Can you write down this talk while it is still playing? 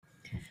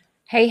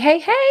Hey, hey,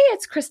 hey,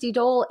 it's Christy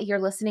Dole. You're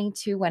listening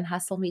to When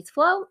Hustle Meets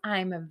Flow.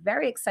 I'm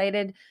very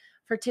excited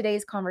for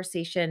today's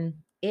conversation.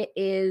 It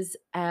is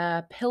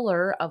a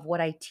pillar of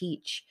what I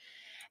teach.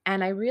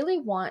 And I really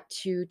want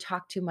to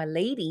talk to my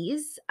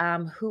ladies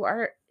who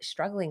are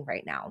struggling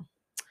right now.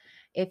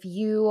 If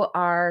you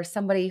are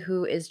somebody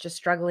who is just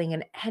struggling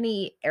in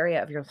any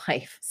area of your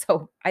life,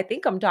 so I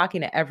think I'm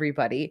talking to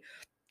everybody,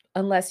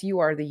 unless you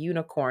are the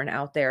unicorn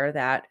out there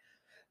that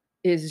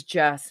is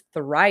just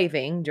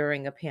thriving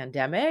during a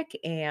pandemic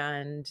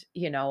and,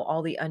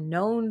 all the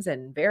unknowns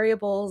and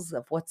variables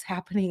of what's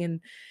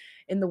happening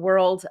in the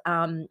world.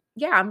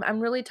 Yeah, I'm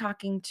really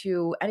talking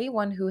to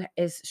anyone who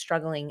is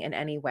struggling in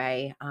any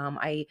way.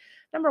 I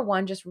number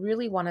one just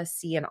really want to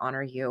see and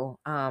honor you.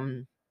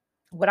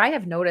 What I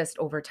have noticed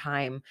over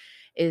time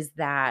is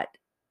that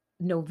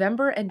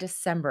November and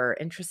December,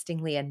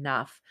 interestingly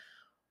enough,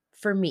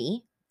 for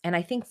me, and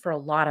I think for a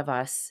lot of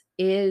us,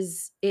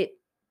 is it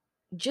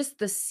just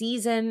the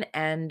season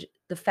and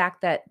the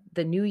fact that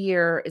the new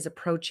year is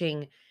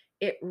approaching,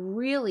 it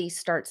really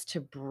starts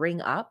to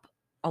bring up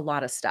a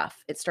lot of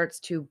stuff. It starts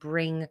to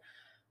bring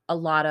a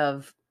lot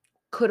of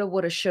coulda,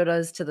 woulda,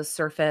 shouldas to the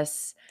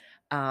surface.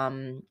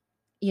 Um,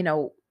 you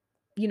know,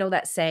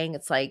 that saying,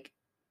 it's like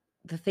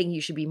the thing you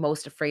should be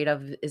most afraid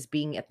of is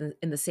being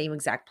in the same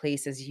exact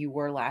place as you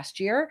were last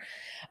year.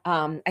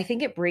 I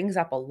think it brings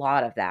up a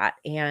lot of that.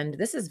 And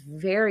this is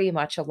very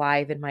much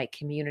alive in my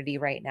community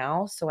right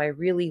now. So I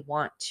really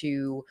want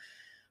to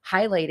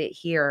highlight it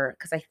here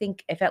because I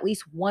think if at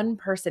least one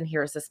person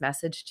hears this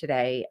message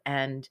today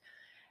and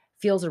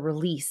feels a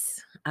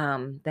release,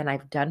 then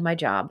I've done my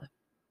job.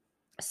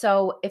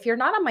 So, if you're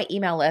not on my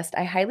email list,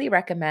 I highly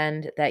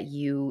recommend that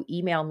you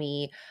email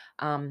me.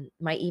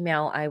 My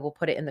email, I will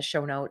put it in the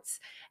show notes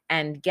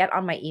and get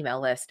on my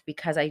email list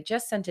because I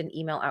just sent an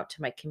email out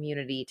to my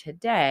community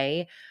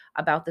today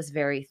about this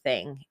very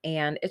thing.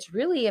 And it's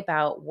really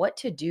about what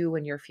to do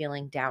when you're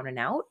feeling down and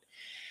out.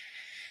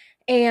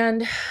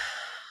 And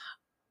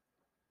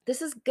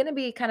this is going to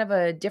be kind of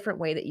a different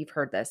way that you've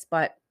heard this,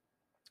 but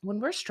when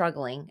we're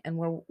struggling and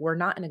we're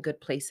not in a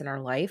good place in our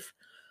life,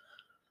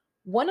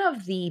 one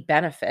of the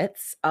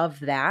benefits of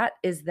that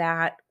is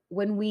that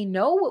when we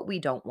know what we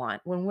don't want,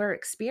 when we're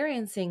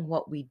experiencing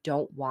what we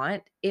don't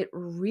want, it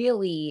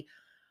really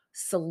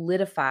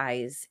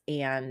solidifies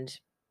and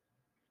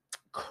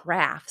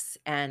crafts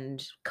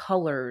and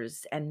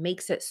colors and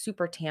makes it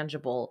super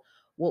tangible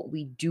what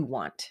we do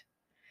want.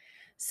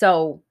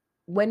 So,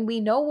 when we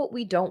know what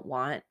we don't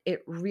want,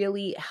 it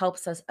really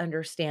helps us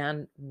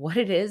understand what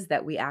it is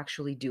that we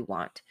actually do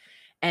want.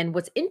 And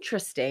what's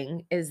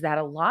interesting is that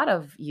a lot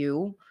of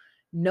you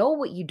know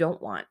what you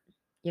don't want.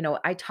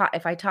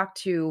 If I talk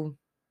to,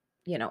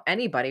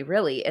 anybody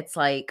really, it's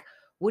like,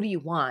 what do you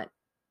want?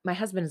 My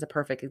husband is a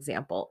perfect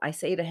example. I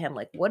say to him,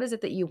 like, what is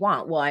it that you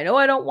want? Well, I know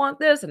I don't want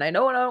this and I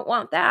know I don't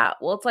want that.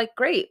 Well, it's like,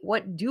 great.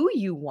 What do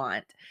you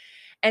want?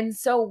 And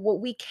so,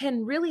 what we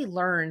can really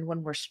learn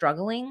when we're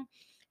struggling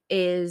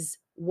is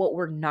what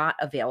we're not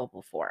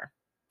available for,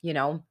 you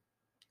know?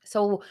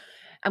 So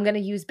I'm going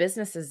to use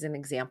business as an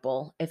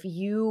example. If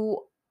you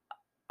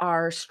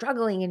are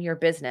struggling in your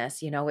business,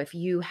 if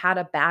you had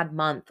a bad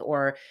month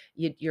or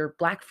your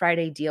Black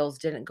Friday deals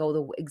didn't go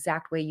the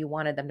exact way you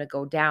wanted them to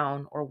go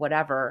down or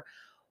whatever,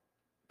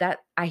 that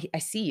I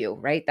see you,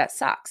 right? That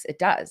sucks. It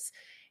does.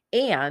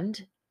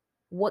 And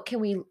what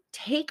can we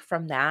take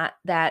from that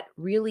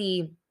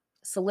really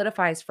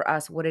solidifies for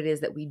us what it is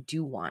that we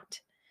do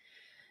want?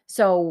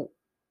 So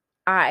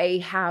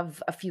I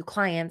have a few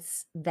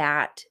clients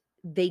that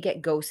they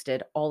get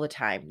ghosted all the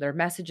time. Their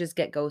messages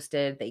get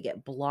ghosted, they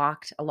get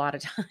blocked a lot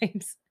of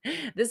times.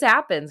 This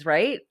happens,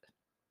 right?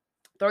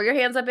 Throw your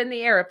hands up in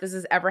the air if this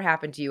has ever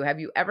happened to you. Have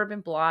you ever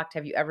been blocked?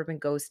 Have you ever been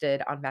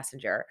ghosted on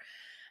Messenger?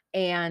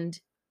 And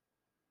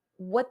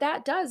what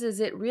that does is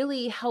it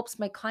really helps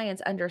my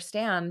clients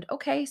understand,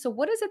 okay, so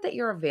what is it that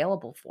you're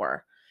available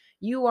for?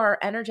 You are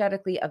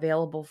energetically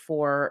available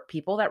for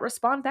people that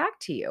respond back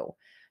to you.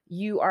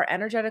 You are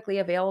energetically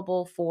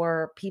available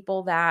for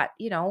people that,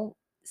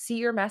 see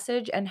your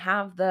message and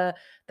have the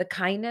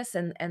kindness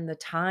and the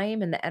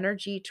time and the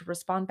energy to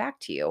respond back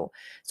to you.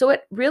 So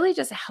it really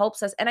just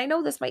helps us. And I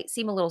know this might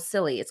seem a little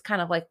silly. It's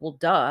kind of like, well,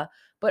 duh,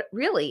 but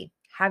really,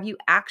 have you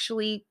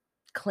actually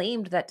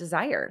claimed that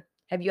desire?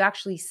 Have you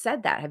actually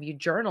said that? Have you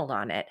journaled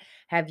on it?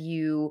 Have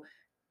you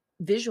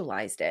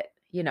visualized it?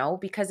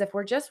 Because if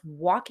we're just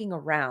walking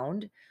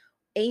around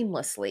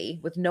aimlessly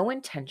with no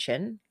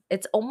intention,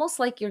 it's almost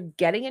like you're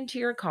getting into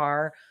your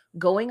car,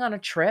 going on a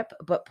trip,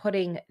 but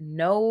putting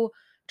no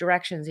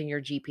directions in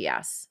your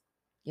GPS.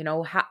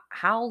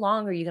 How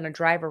long are you going to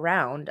drive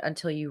around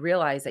until you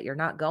realize that you're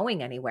not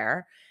going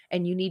anywhere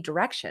and you need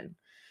direction?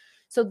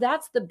 So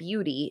that's the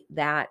beauty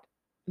that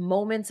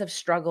moments of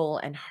struggle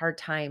and hard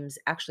times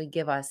actually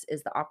give us,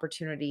 is the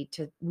opportunity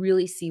to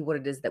really see what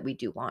it is that we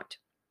do want.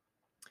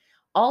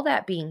 All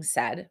that being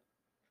said,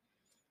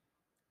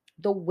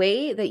 the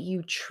way that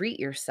you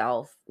treat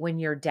yourself when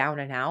you're down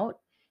and out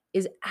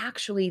is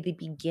actually the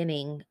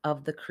beginning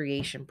of the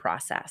creation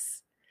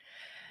process.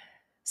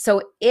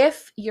 So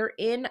if you're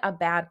in a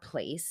bad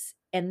place,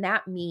 and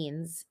that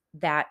means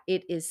that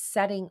it is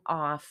setting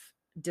off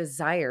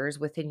desires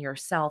within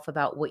yourself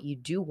about what you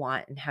do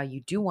want and how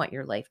you do want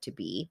your life to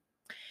be,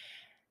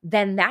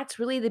 then that's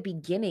really the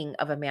beginning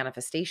of a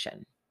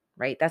manifestation,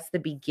 right? That's the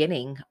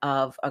beginning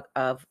of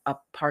a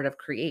part of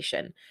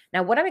creation.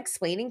 Now, what I'm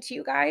explaining to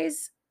you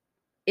guys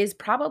is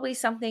probably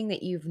something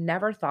that you've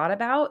never thought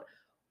about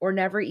or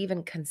never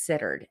even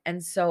considered.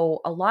 And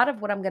so a lot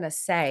of what I'm going to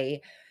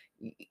say,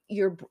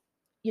 you're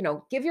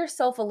give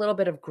yourself a little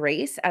bit of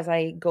grace as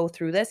I go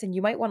through this, and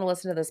you might want to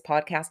listen to this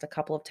podcast a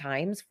couple of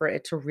times for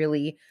it to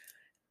really,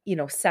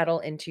 settle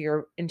into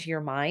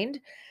your mind.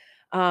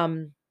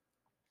 Um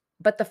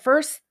but the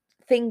first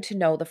thing to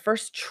know, the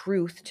first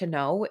truth to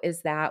know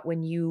is that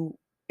when you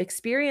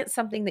experience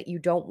something that you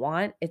don't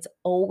want, it's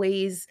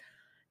always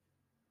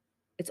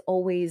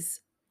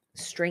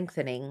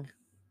strengthening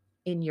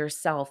in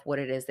yourself what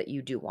it is that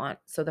you do want.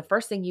 So the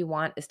first thing you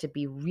want is to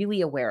be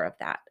really aware of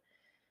that.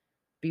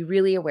 Be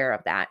really aware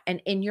of that.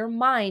 And in your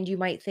mind, you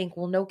might think,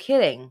 well, no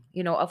kidding.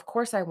 Of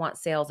course I want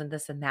sales and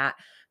this and that.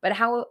 But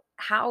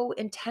how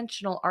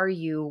intentional are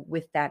you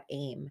with that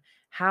aim?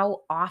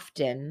 How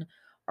often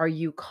are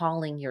you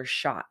calling your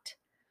shot?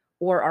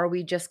 Or are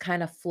we just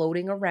kind of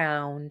floating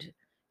around,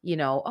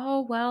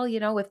 oh, well,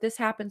 if this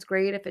happens,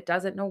 great. If it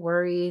doesn't, no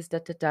worries, da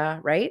da da,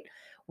 right?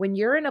 When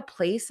you're in a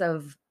place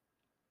of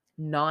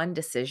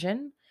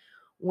non-decision,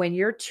 when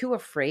you're too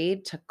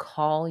afraid to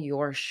call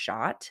your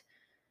shot,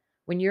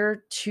 when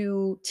you're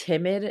too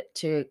timid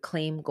to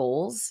claim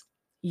goals,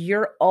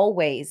 you're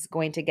always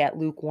going to get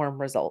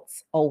lukewarm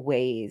results.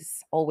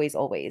 Always, always,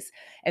 always.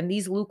 And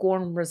these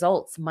lukewarm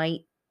results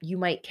you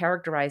might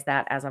characterize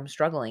that as I'm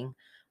struggling.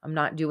 I'm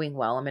not doing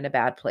well. I'm in a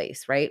bad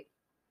place, right?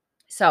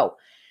 So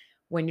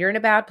when you're in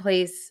a bad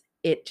place,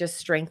 it just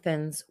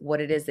strengthens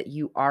what it is that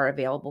you are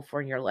available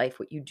for in your life,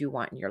 what you do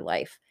want in your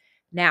life.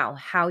 Now,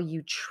 how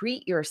you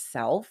treat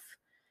yourself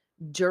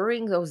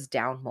during those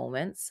down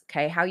moments,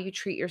 okay, how you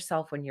treat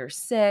yourself when you're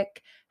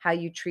sick, how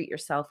you treat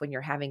yourself when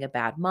you're having a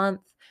bad month,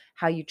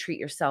 how you treat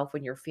yourself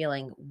when you're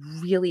feeling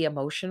really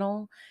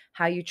emotional,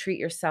 how you treat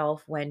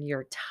yourself when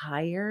you're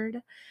tired,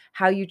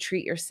 how you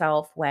treat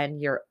yourself when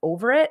you're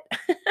over it,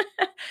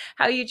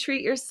 how you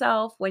treat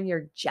yourself when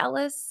you're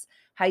jealous,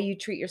 how you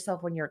treat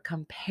yourself when you're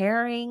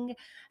comparing,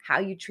 how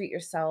you treat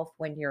yourself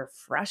when you're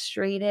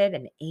frustrated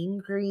and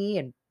angry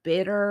and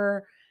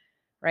bitter,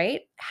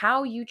 right?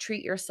 How you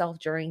treat yourself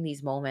during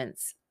these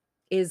moments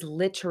is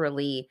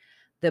literally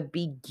the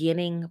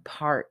beginning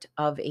part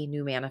of a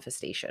new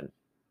manifestation.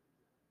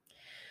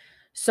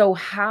 So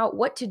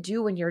what to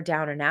do when you're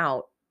down and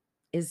out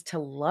is to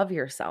love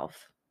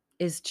yourself,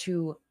 is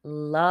to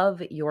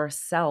love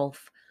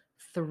yourself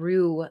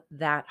through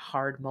that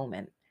hard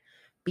moment,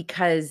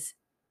 because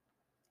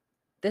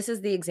this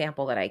is the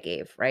example that I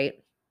gave,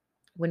 right?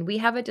 When we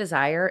have a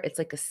desire, it's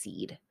like a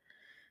seed.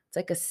 It's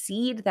like a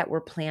seed that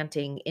we're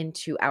planting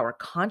into our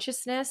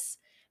consciousness,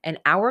 and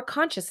our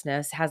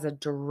consciousness has a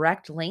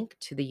direct link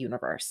to the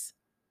universe,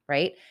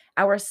 right?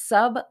 Our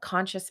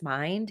subconscious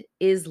mind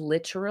is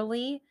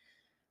literally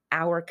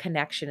our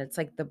connection. It's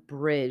like the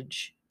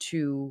bridge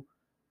to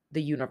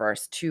the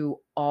universe, to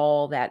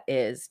all that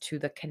is, to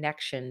the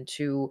connection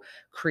to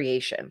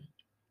creation.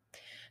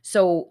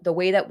 So the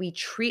way that we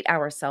treat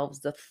ourselves,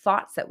 the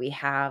thoughts that we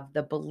have,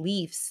 the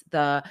beliefs,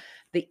 the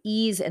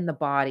ease in the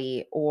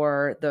body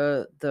or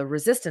the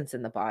resistance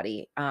in the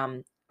body,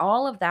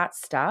 all of that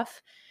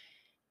stuff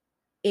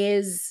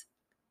is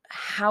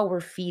how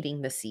we're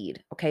feeding the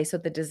seed. Okay, so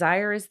the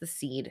desire is the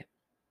seed,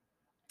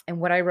 and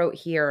what I wrote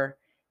here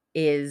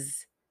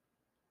is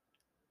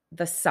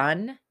the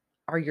sun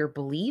are your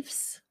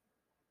beliefs,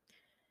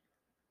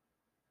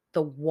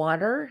 the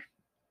water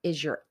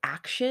is your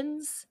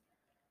actions,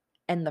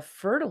 and the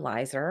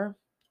fertilizer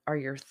are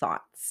your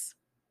thoughts.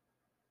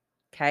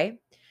 Okay.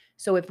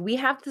 So if we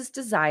have this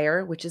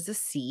desire, which is a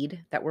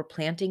seed that we're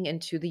planting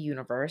into the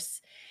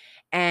universe,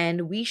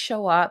 and we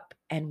show up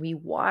and we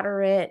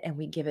water it and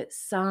we give it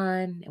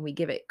sun and we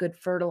give it good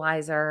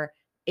fertilizer,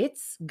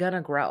 it's going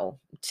to grow.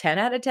 10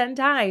 out of 10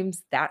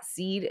 times, that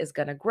seed is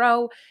going to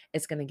grow.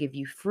 It's going to give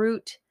you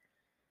fruit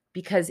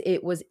because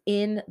it was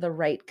in the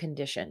right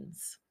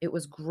conditions. It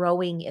was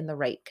growing in the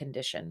right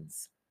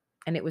conditions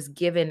and it was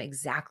given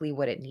exactly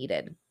what it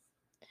needed.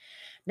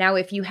 Now,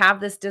 if you have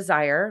this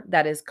desire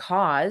that is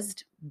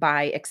caused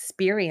by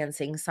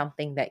experiencing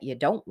something that you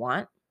don't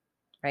want,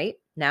 right?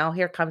 Now,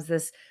 here comes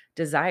this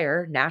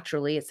desire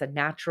naturally. It's a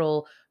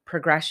natural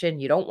progression.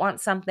 You don't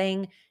want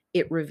something,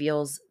 it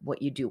reveals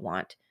what you do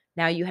want.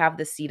 Now, you have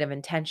the seed of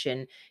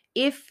intention.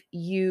 If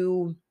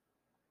you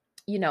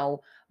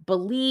know,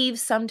 believe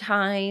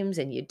sometimes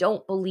and you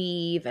don't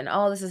believe, and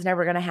oh, this is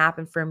never going to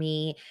happen for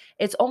me.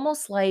 It's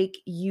almost like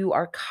you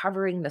are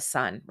covering the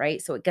sun,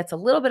 right? So it gets a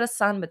little bit of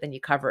sun, but then you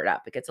cover it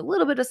up. It gets a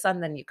little bit of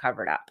sun, then you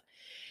cover it up.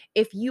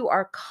 If you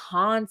are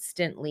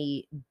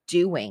constantly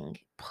doing,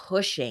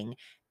 pushing,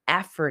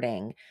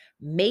 efforting,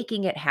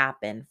 making it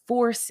happen,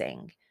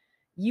 forcing,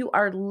 you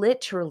are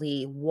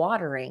literally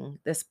watering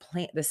this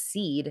plant, the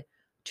seed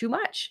too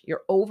much.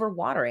 You're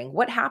overwatering.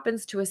 What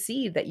happens to a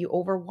seed that you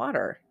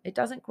overwater? It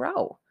doesn't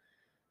grow.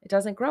 It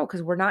doesn't grow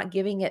because we're not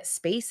giving it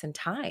space and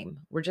time.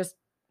 We're just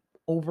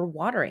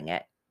overwatering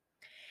it.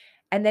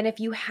 And then if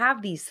you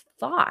have these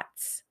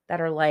thoughts that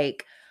are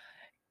like,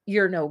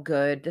 you're no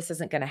good. This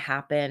isn't going to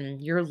happen.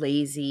 You're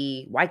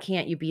lazy. Why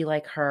can't you be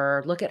like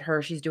her? Look at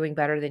her. She's doing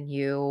better than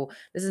you.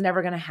 This is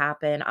never going to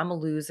happen. I'm a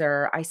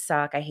loser. I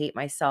suck. I hate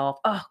myself.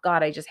 Oh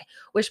God, I just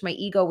wish my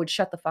ego would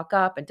shut the fuck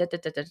up and da da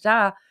da da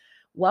da.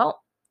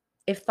 Well,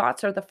 if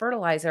thoughts are the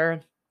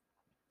fertilizer,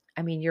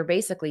 I mean, you're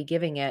basically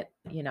giving it,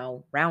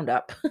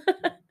 Roundup.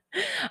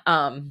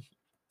 um,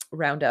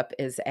 Roundup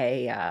is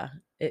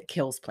it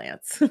kills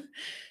plants.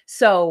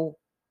 So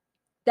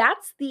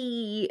that's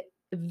the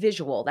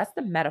visual, that's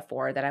the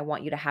metaphor that I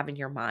want you to have in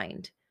your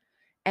mind.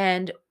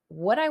 And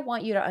what I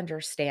want you to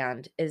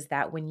understand is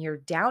that when you're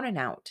down and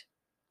out,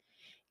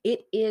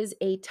 it is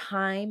a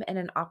time and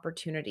an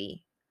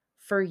opportunity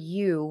for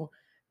you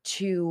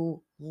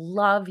to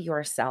love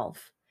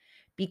yourself.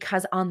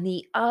 Because on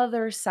the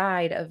other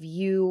side of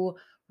you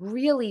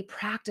really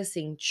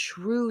practicing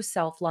true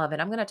self love,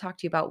 and I'm going to talk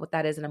to you about what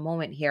that is in a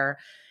moment here,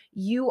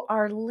 you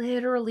are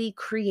literally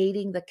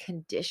creating the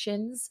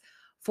conditions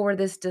for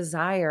this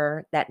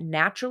desire that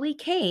naturally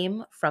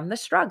came from the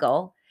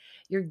struggle.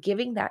 You're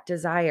giving that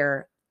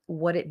desire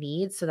what it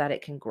needs so that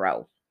it can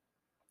grow.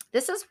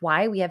 This is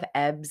why we have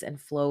ebbs and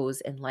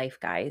flows in life,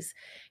 guys.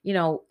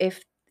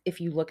 If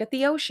you look at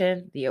the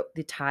ocean, the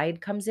tide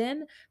comes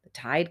in, the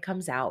tide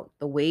comes out.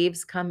 The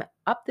waves come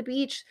up the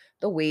beach,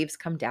 the waves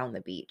come down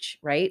the beach,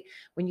 right?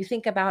 When you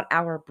think about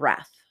our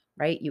breath,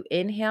 right? You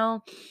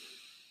inhale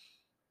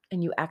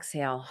and you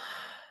exhale.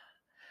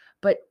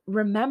 But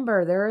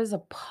remember, there is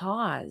a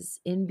pause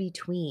in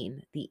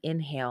between the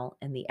inhale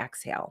and the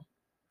exhale.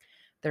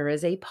 There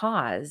is a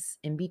pause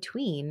in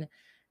between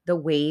the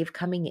wave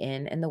coming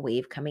in and the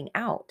wave coming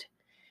out.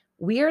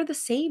 We are the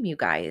same, you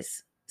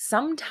guys.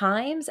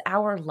 Sometimes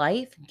our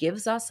life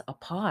gives us a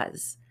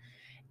pause.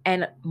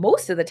 And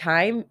most of the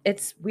time,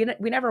 we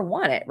never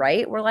want it,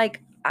 right? We're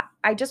like,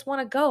 I just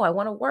want to go. I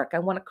want to work. I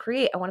want to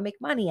create. I want to make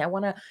money. I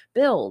want to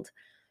build.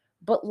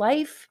 But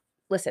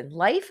listen,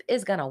 life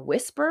is going to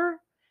whisper.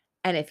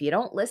 And if you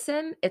don't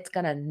listen, it's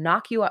going to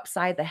knock you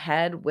upside the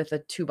head with a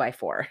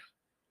 2x4.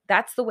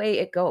 That's the way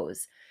it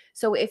goes.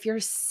 So if you're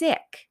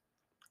sick,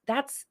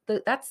 that's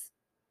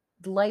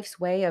life's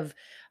way of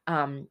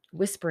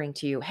whispering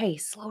to you, hey,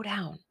 slow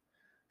down,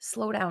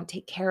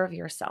 take care of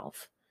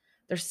yourself.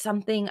 There's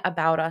something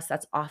about us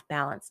that's off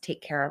balance.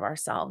 Take care of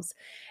ourselves.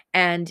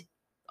 And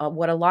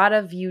what a lot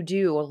of you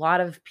do, a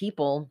lot of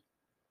people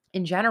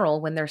in general,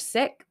 when they're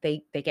sick,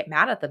 they get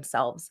mad at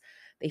themselves.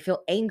 They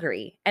feel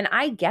angry. And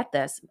I get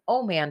this.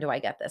 Oh man, do I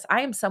get this.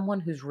 I am someone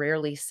who's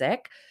rarely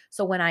sick.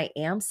 So when I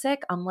am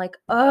sick, I'm like,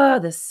 oh,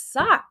 this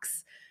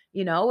sucks.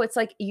 It's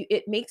like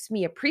it makes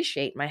me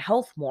appreciate my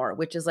health more,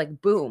 which is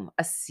like, boom,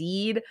 a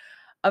seed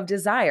of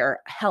desire,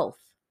 health,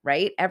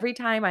 right? Every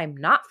time I'm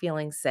not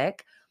feeling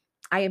sick,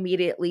 I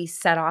immediately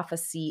set off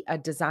a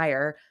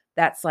desire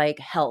that's like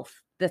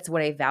health. That's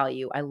what I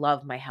value. I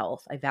love my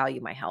health. I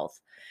value my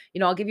health.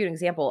 I'll give you an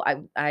example.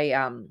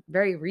 I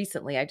very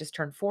recently, I just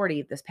turned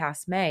 40 this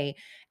past May,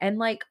 and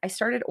like I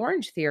started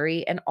Orange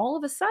Theory, and all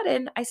of a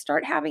sudden I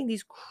start having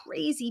these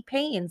crazy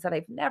pains that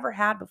I've never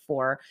had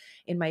before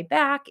in my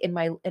back, in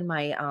my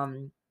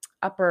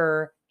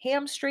upper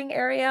hamstring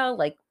area,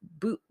 like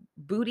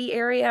booty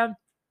area.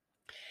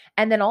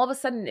 And then all of a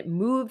sudden it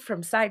moved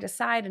from side to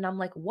side. And I'm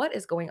like, what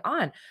is going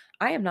on?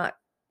 I am not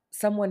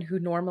someone who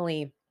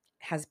normally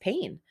has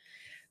pain.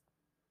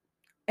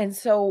 And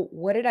so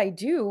what did I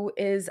do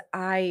is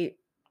I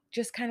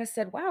just kind of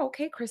said, wow,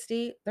 okay,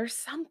 Christy, there's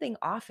something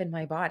off in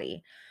my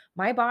body.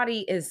 My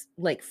body is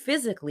like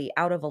physically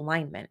out of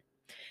alignment.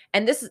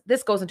 And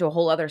this goes into a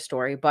whole other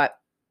story, but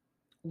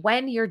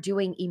when you're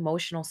doing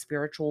emotional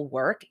spiritual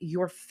work,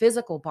 your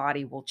physical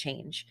body will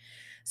change.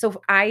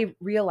 So I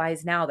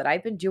realize now that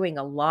I've been doing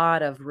a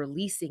lot of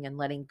releasing and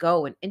letting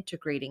go and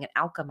integrating and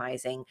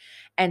alchemizing.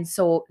 And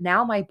so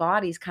now my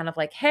body's kind of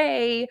like,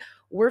 hey,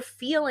 we're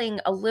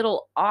feeling a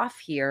little off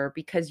here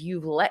because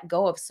you've let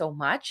go of so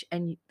much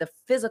and the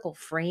physical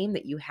frame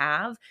that you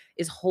have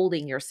is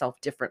holding yourself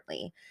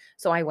differently.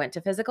 So I went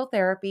to physical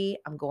therapy,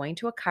 I'm going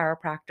to a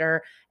chiropractor,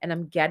 and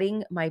I'm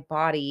getting my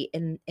body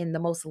in the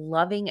most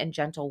loving and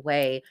gentle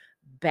way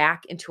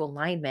back into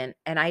alignment.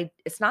 And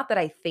it's not that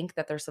I think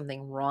that there's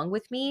something wrong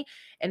with me.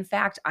 In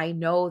fact, I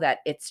know that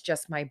it's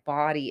just my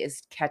body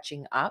is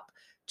catching up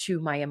to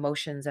my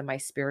emotions and my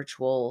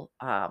spiritual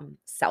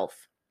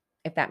self,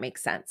 if that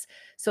makes sense.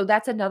 So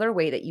that's another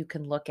way that you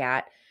can look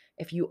at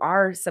if you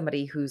are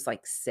somebody who's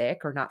like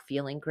sick or not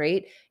feeling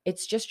great,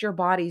 it's just your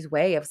body's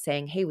way of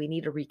saying, hey, we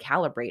need to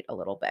recalibrate a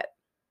little bit.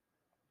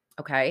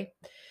 Okay.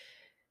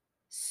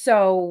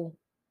 So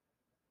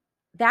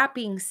that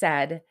being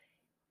said,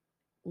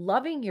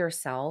 loving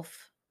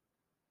yourself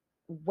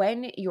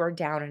when you're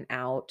down and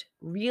out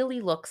really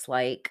looks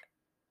like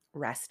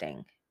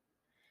resting.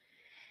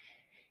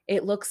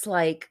 It looks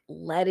like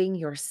letting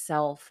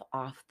yourself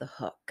off the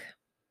hook.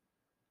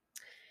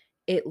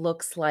 It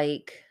looks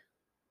like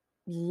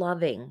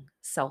loving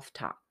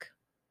self-talk.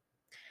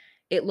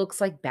 It looks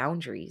like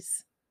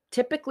boundaries,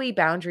 typically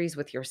boundaries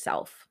with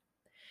yourself,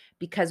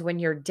 because when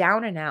you're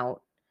down and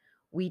out,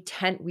 we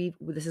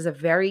this is a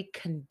very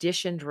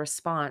conditioned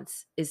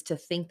response, is to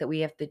think that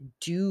we have to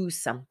do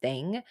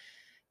something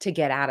to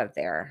get out of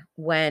there,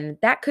 when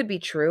that could be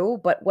true,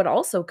 but what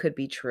also could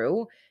be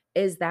true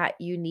is that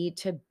you need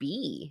to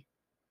be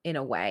in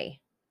a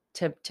way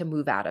to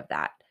move out of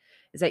that.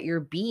 Is that your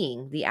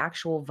being, the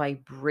actual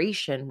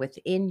vibration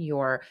within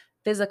your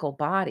physical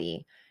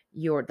body,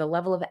 your the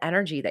level of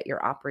energy that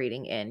you're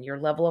operating in, your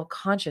level of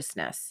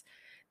consciousness.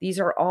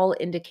 These are all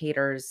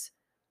indicators.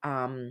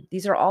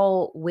 These are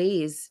all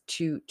ways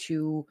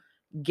to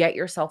get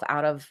yourself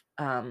out of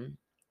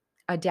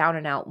a down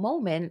and out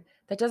moment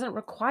that doesn't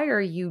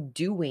require you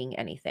doing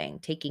anything,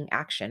 taking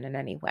action in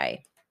any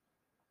way.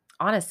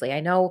 Honestly, I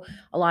know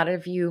a lot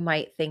of you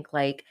might think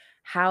like,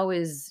 how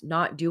is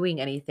not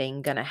doing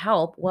anything going to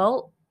help?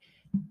 Well,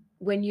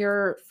 when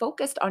you're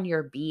focused on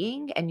your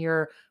being and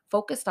you're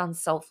focused on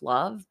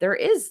self-love,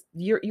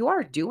 you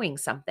are doing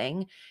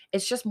something.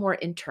 It's just more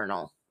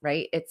internal,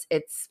 right?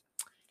 It's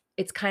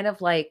kind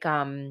of like,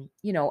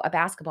 a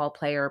basketball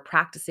player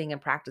practicing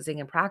and practicing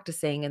and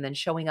practicing and then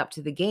showing up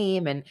to the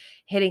game and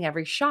hitting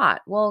every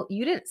shot. Well,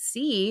 you didn't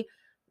see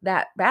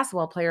that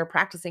basketball player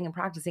practicing and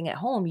practicing at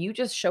home. You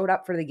just showed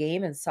up for the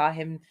game and saw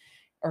him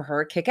or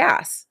her kick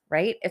ass,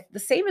 right? It's the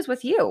same as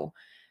with you.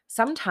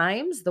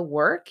 Sometimes the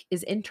work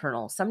is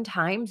internal.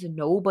 Sometimes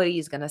nobody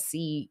is going to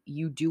see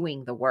you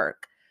doing the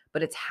work,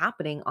 but it's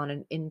happening on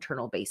an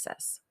internal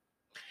basis.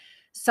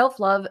 Self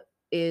love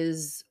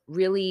is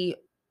really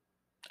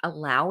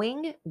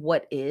allowing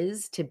what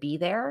is to be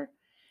there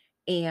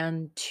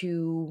and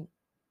to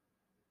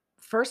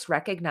first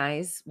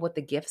recognize what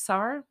the gifts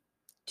are,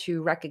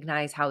 to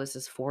recognize how this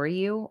is for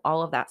you,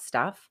 all of that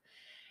stuff.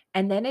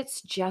 And then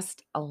it's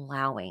just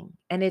allowing.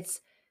 And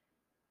it's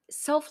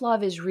self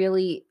love is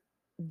really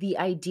the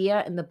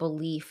idea and the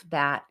belief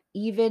that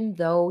even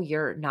though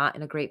you're not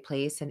in a great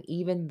place and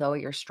even though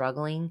you're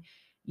struggling,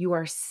 you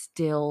are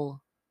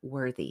still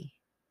worthy.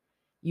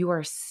 You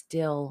are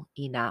still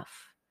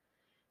enough.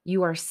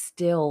 You are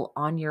still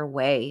on your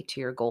way to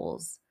your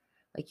goals.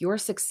 Like your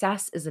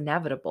success is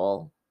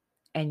inevitable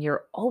and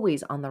you're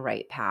always on the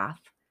right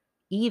path,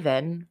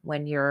 even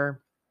when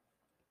you're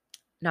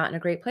not in a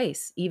great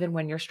place, even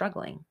when you're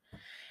struggling.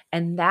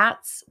 And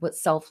that's what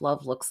self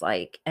love looks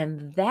like.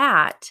 And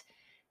that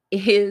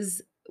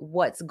is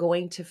what's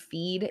going to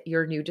feed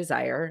your new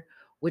desire,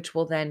 which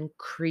will then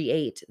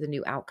create the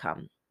new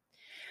outcome.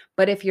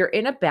 But if you're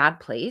in a bad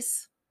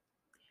place,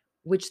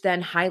 which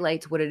then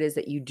highlights what it is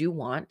that you do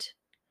want,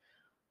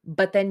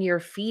 but then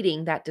you're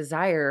feeding that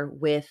desire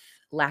with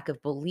lack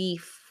of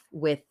belief,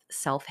 with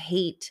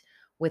self-hate,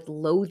 with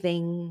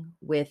loathing,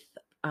 with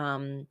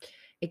um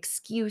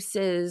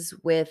excuses,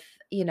 with,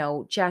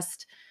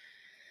 just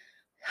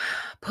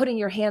putting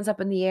your hands up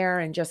in the air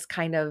and just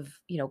kind of,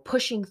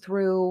 pushing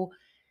through,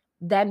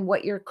 then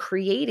what you're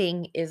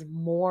creating is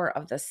more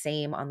of the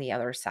same on the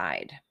other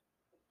side.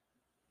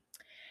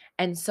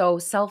 And so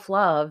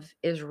self-love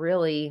is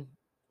really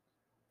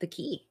the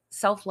key.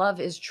 Self-love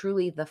is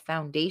truly the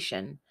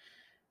foundation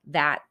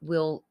that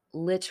will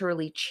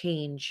literally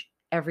change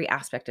every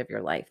aspect of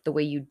your life. The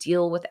way you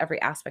deal with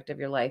every aspect of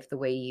your life, the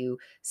way you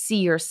see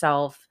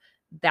yourself.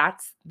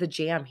 That's the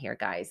jam here,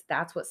 guys.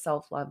 That's what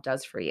self-love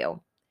does for you.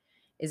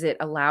 Is it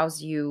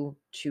allows you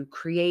to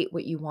create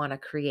what you want to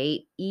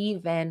create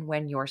even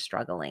when you're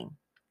struggling.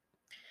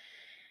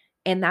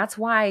 And that's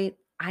why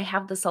I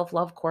have the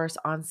self-love course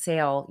on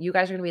sale. You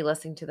guys are going to be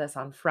listening to this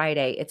on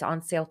Friday. It's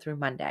on sale through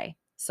Monday.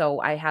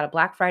 So I had a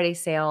Black Friday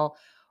sale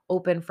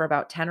open for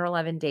about 10 or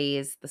 11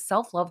 days. The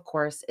self-love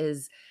course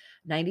is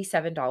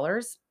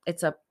 $97.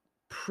 It's a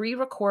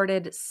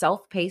pre-recorded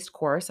self-paced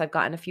course. I've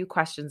gotten a few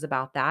questions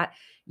about that.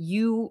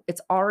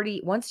 It's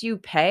already, once you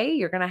pay,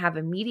 you're going to have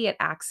immediate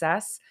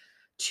access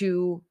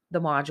to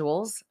the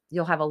modules.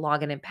 You'll have a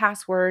login and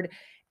password,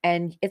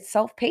 and it's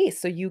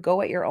self-paced. So you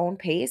go at your own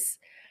pace.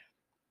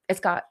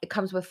 It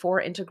comes with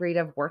 4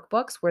 integrative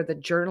workbooks where the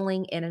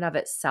journaling in and of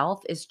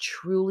itself is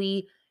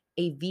truly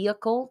a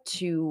vehicle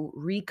to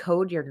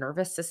recode your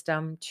nervous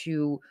system,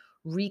 to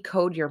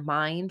recode your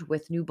mind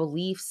with new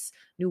beliefs,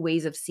 new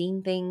ways of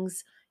seeing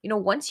things.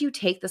 Once you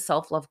take the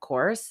self-love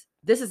course,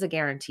 this is a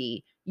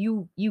guarantee.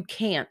 You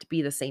can't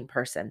be the same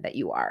person that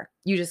you are.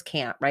 You just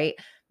can't, right?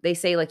 They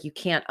say like you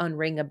can't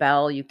unring a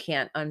bell, you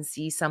can't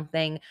unsee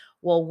something.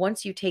 Well,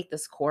 once you take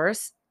this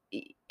course,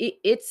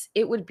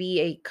 it would be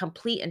a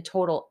complete and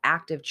total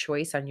active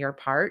choice on your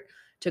part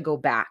to go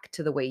back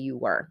to the way you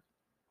were.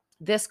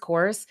 This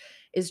course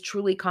is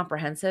truly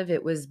comprehensive.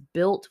 It was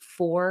built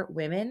for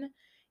women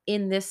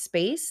in this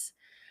space.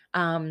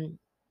 Um,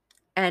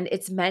 and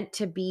it's meant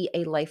to be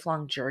a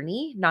lifelong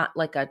journey, not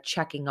like a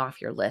checking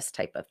off your list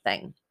type of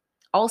thing.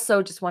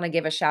 Also, just want to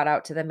give a shout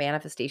out to the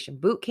Manifestation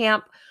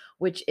Bootcamp,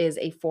 which is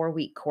a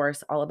 4-week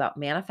course all about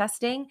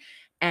manifesting.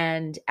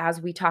 And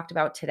as we talked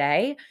about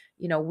today,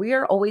 we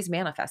are always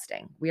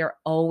manifesting. We are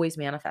always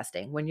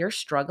manifesting. When you're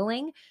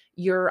struggling,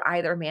 you're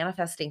either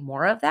manifesting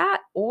more of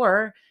that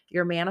or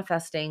you're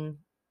manifesting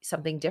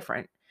something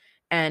different.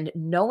 And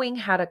knowing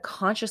how to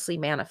consciously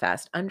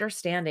manifest,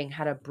 understanding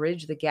how to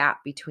bridge the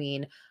gap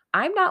between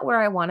I'm not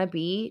where I want to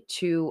be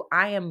to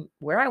I am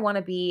where I want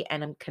to be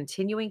and I'm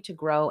continuing to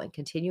grow and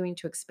continuing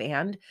to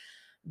expand.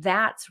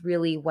 That's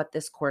really what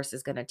this course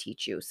is going to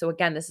teach you. So,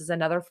 again, this is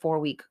another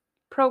 4-week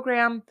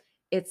program.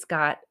 It's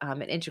got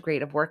an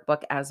integrative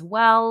workbook as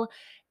well.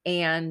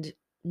 And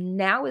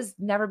now has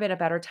never been a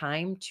better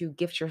time to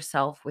gift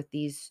yourself with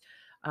these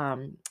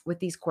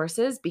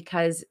courses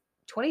because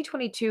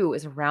 2022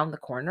 is around the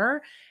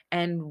corner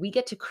and we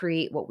get to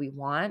create what we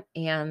want.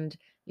 And,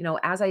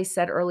 as I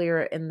said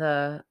earlier in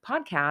the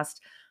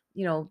podcast,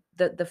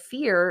 the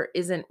fear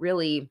isn't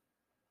really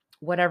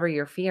whatever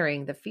you're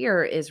fearing. The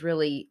fear is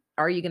really,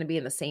 are you going to be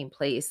in the same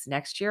place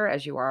next year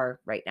as you are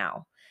right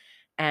now?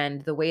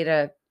 And the way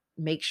to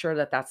make sure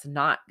that that's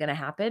not going to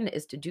happen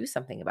is to do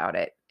something about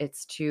it.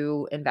 It's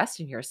to invest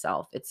in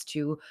yourself. It's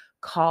to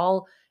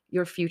call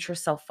your future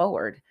self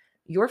forward.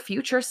 Your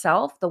future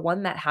self, the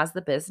one that has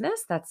the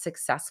business, that's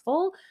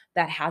successful,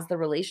 that has the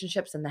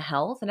relationships and the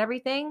health and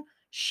everything,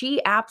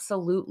 she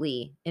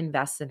absolutely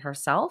invests in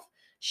herself.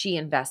 She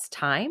invests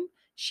time,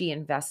 she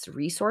invests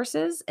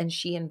resources, and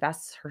she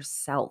invests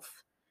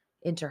herself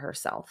into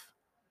herself.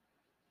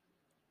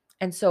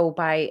 And so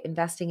by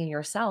investing in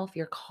yourself,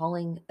 you're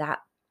calling that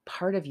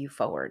part of you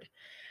forward.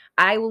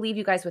 I will leave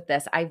you guys with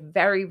this. I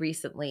very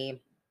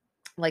recently,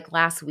 like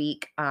last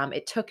week,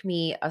 it took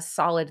me a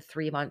solid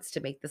 3 months to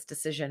make this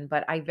decision,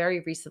 but I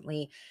very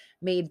recently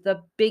made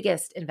the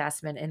biggest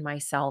investment in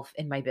myself,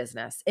 in my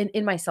business,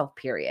 in myself,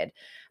 period.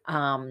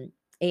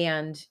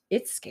 And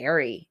it's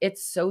scary.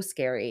 It's so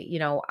scary.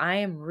 I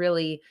am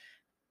really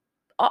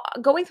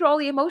going through all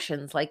the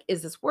emotions. Like,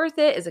 is this worth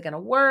it? Is it going to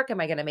work?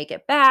 Am I going to make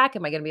it back?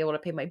 Am I going to be able to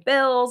pay my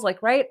bills?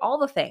 Like, right? All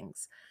the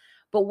things.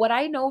 But what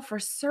I know for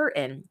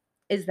certain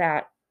is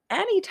that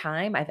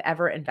anytime I've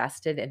ever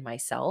invested in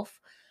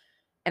myself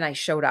and I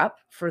showed up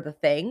for the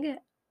thing,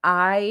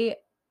 I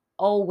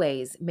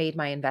always made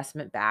my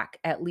investment back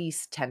at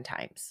least 10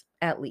 times,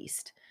 at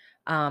least.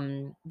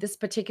 This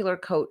particular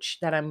coach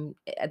that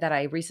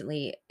I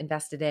recently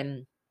invested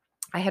in,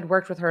 I had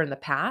worked with her in the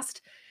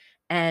past,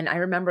 and I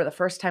remember the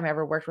first time I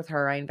ever worked with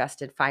her, I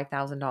invested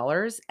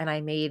 $5,000 and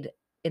I made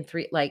in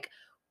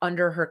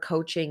under her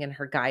coaching and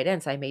her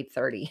guidance, I made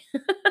 30.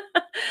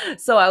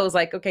 So I was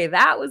like, okay,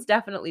 that was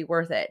definitely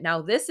worth it.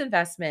 Now this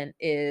investment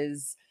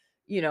is,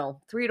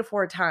 3 to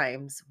 4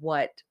 times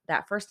what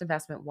that first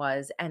investment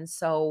was. And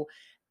so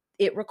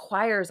it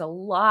requires a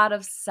lot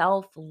of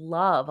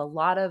self-love, a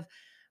lot of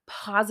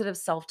positive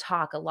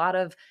self-talk, a lot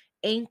of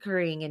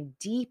anchoring and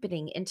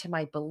deepening into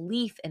my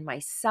belief in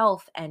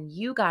myself and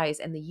you guys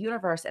and the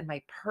universe and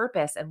my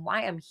purpose and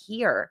why I'm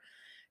here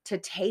to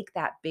take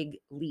that big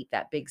leap,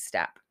 that big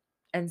step.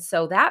 And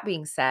so that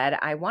being said,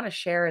 I want to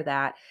share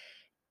that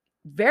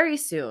very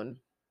soon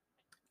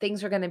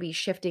things are going to be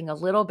shifting a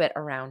little bit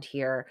around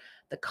here.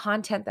 The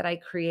content that I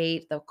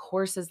create, the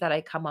courses that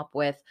I come up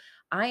with,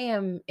 I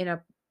am in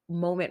a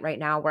moment right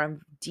now where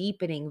I'm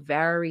deepening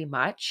very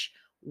much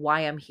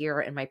why I'm here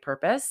and my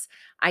purpose.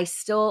 I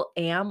still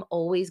am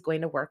always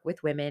going to work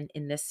with women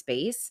in this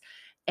space.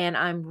 And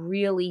I'm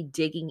really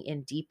digging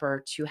in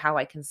deeper to how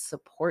I can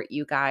support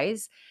you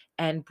guys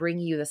and bring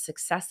you the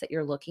success that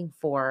you're looking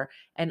for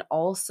and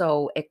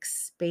also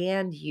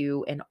expand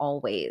you in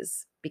all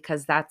ways,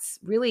 because that's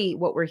really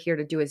what we're here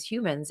to do as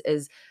humans,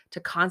 is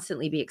to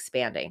constantly be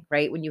expanding,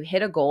 right? When you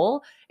hit a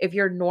goal, if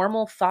your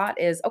normal thought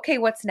is, okay,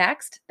 what's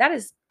next? That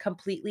is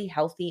completely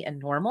healthy and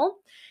normal.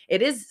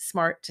 It is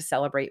smart to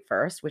celebrate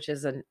first, which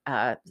is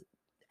a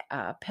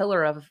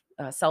pillar of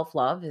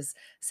self-love, is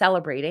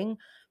celebrating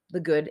the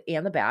good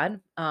and the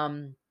bad.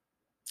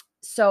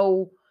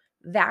 So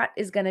that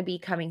is going to be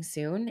coming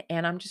soon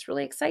and I'm just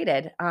really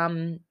excited.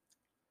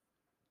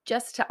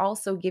 Just to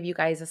also give you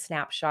guys a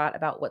snapshot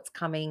about what's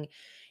coming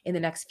in the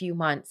next few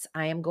months,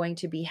 I am going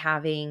to be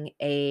having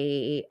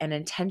an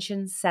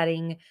intention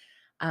setting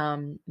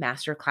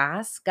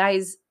masterclass.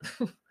 Guys,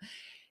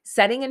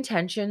 setting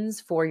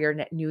intentions for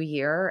your new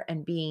year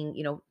and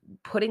being,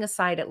 putting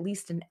aside at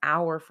least an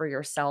hour for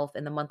yourself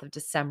in the month of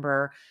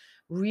December,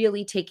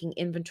 really taking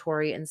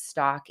inventory and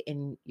stock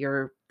in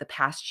the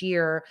past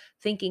year,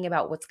 thinking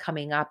about what's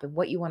coming up and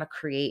what you want to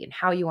create and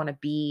how you want to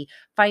be,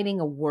 finding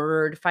a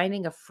word,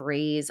 finding a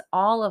phrase,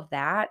 all of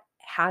that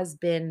has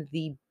been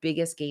the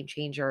biggest game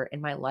changer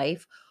in my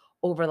life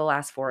over the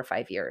last 4 or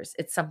 5 years.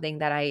 It's something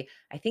that I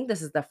think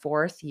this is the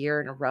 4th year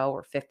in a row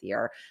or 5th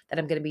year that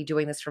I'm going to be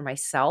doing this for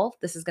myself.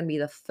 This is going to be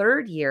the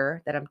 3rd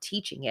year that I'm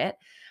teaching it.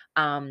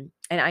 And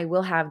I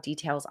will have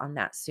details on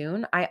that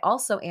soon. I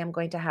also am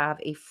going to have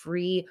a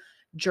free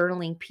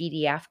journaling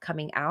PDF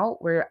coming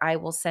out where I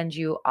will send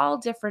you all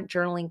different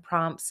journaling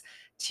prompts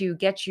to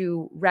get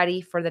you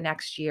ready for the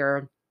next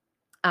year.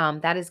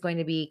 That is going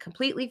to be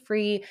completely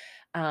free,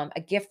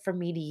 a gift from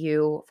me to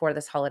you for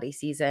this holiday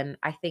season.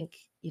 I think,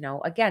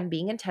 again,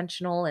 being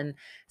intentional and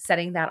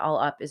setting that all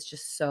up is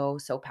just so,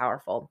 so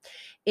powerful.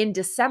 In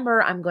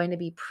December, I'm going to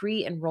be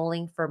pre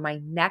enrolling for my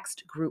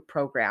next group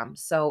program.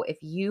 So if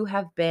you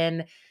have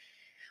been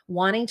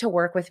wanting to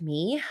work with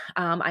me,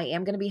 I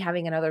am going to be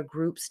having another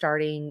group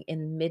starting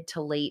in mid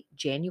to late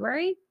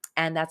January.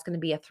 And that's going to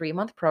be a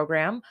 3-month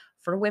program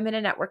for women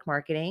in network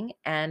marketing.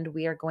 And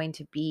we are going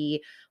to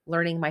be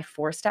learning my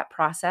 4-step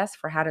process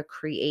for how to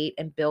create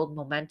and build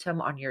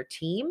momentum on your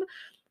team.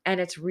 And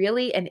it's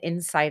really an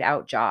inside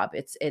out job.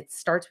 It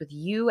starts with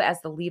you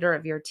as the leader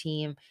of your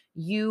team,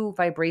 you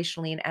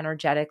vibrationally and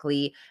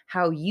energetically,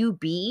 how you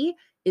be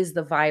is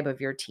the vibe of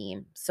your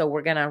team. So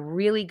we're going to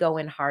really go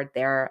in hard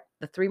there.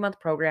 The 3-month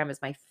program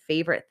is my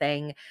favorite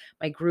thing.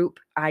 My group,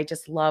 I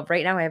just love.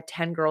 Right now I have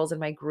 10 girls in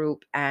my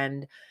group,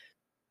 and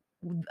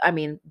I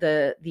mean,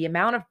 the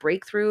amount of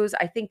breakthroughs,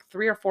 I think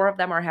 3 or 4 of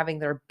them are having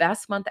their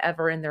best month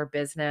ever in their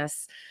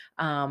business.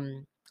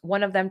 One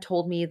of them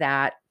told me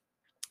that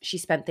she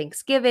spent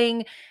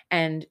Thanksgiving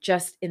and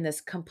just in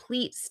this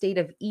complete state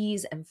of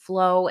ease and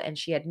flow, and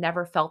she had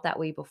never felt that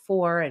way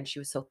before, and she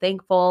was so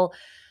thankful.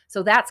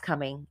 So that's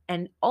coming.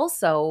 And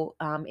also,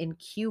 in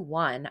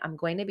Q1, I'm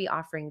going to be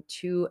offering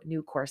 2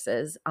 new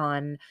courses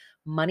on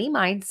money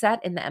mindset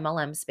in the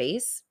MLM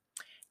space.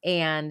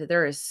 And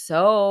there is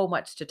so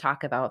much to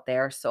talk about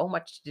there, so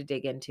much to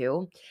dig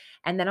into.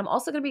 And then I'm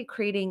also going to be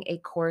creating a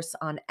course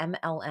on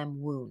MLM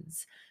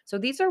wounds. So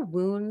these are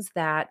wounds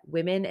that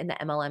women in the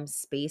MLM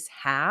space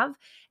have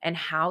and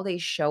how they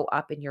show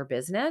up in your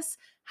business,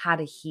 how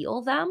to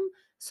heal them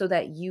so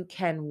that you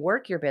can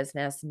work your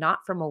business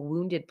not from a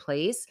wounded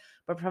place,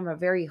 but from a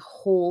very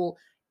whole,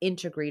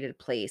 integrated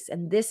place.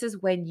 And this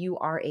is when you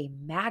are a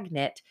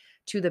magnet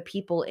to the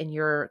people in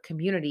your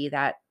community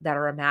that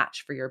are a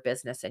match for your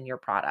business and your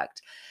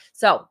product.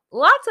 So,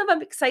 lots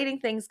of exciting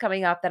things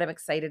coming up that I'm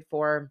excited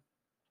for.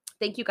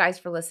 Thank you guys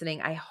for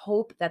listening. I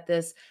hope that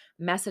this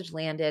message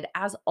landed.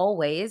 As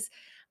always,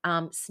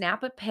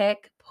 snap a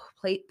pic,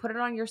 put it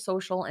on your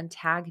social, and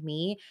tag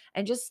me.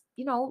 And just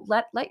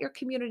let your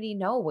community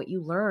know what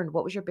you learned.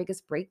 What was your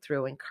biggest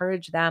breakthrough?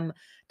 Encourage them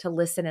to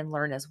listen and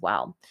learn as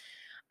well.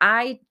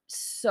 I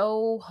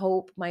so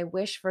hope, my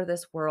wish for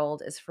this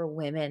world is for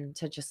women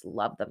to just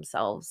love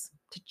themselves,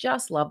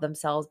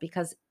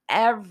 because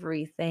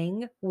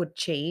everything would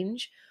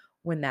change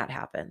when that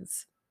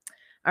happens.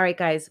 All right,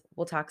 guys,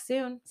 we'll talk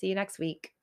soon. See you next week.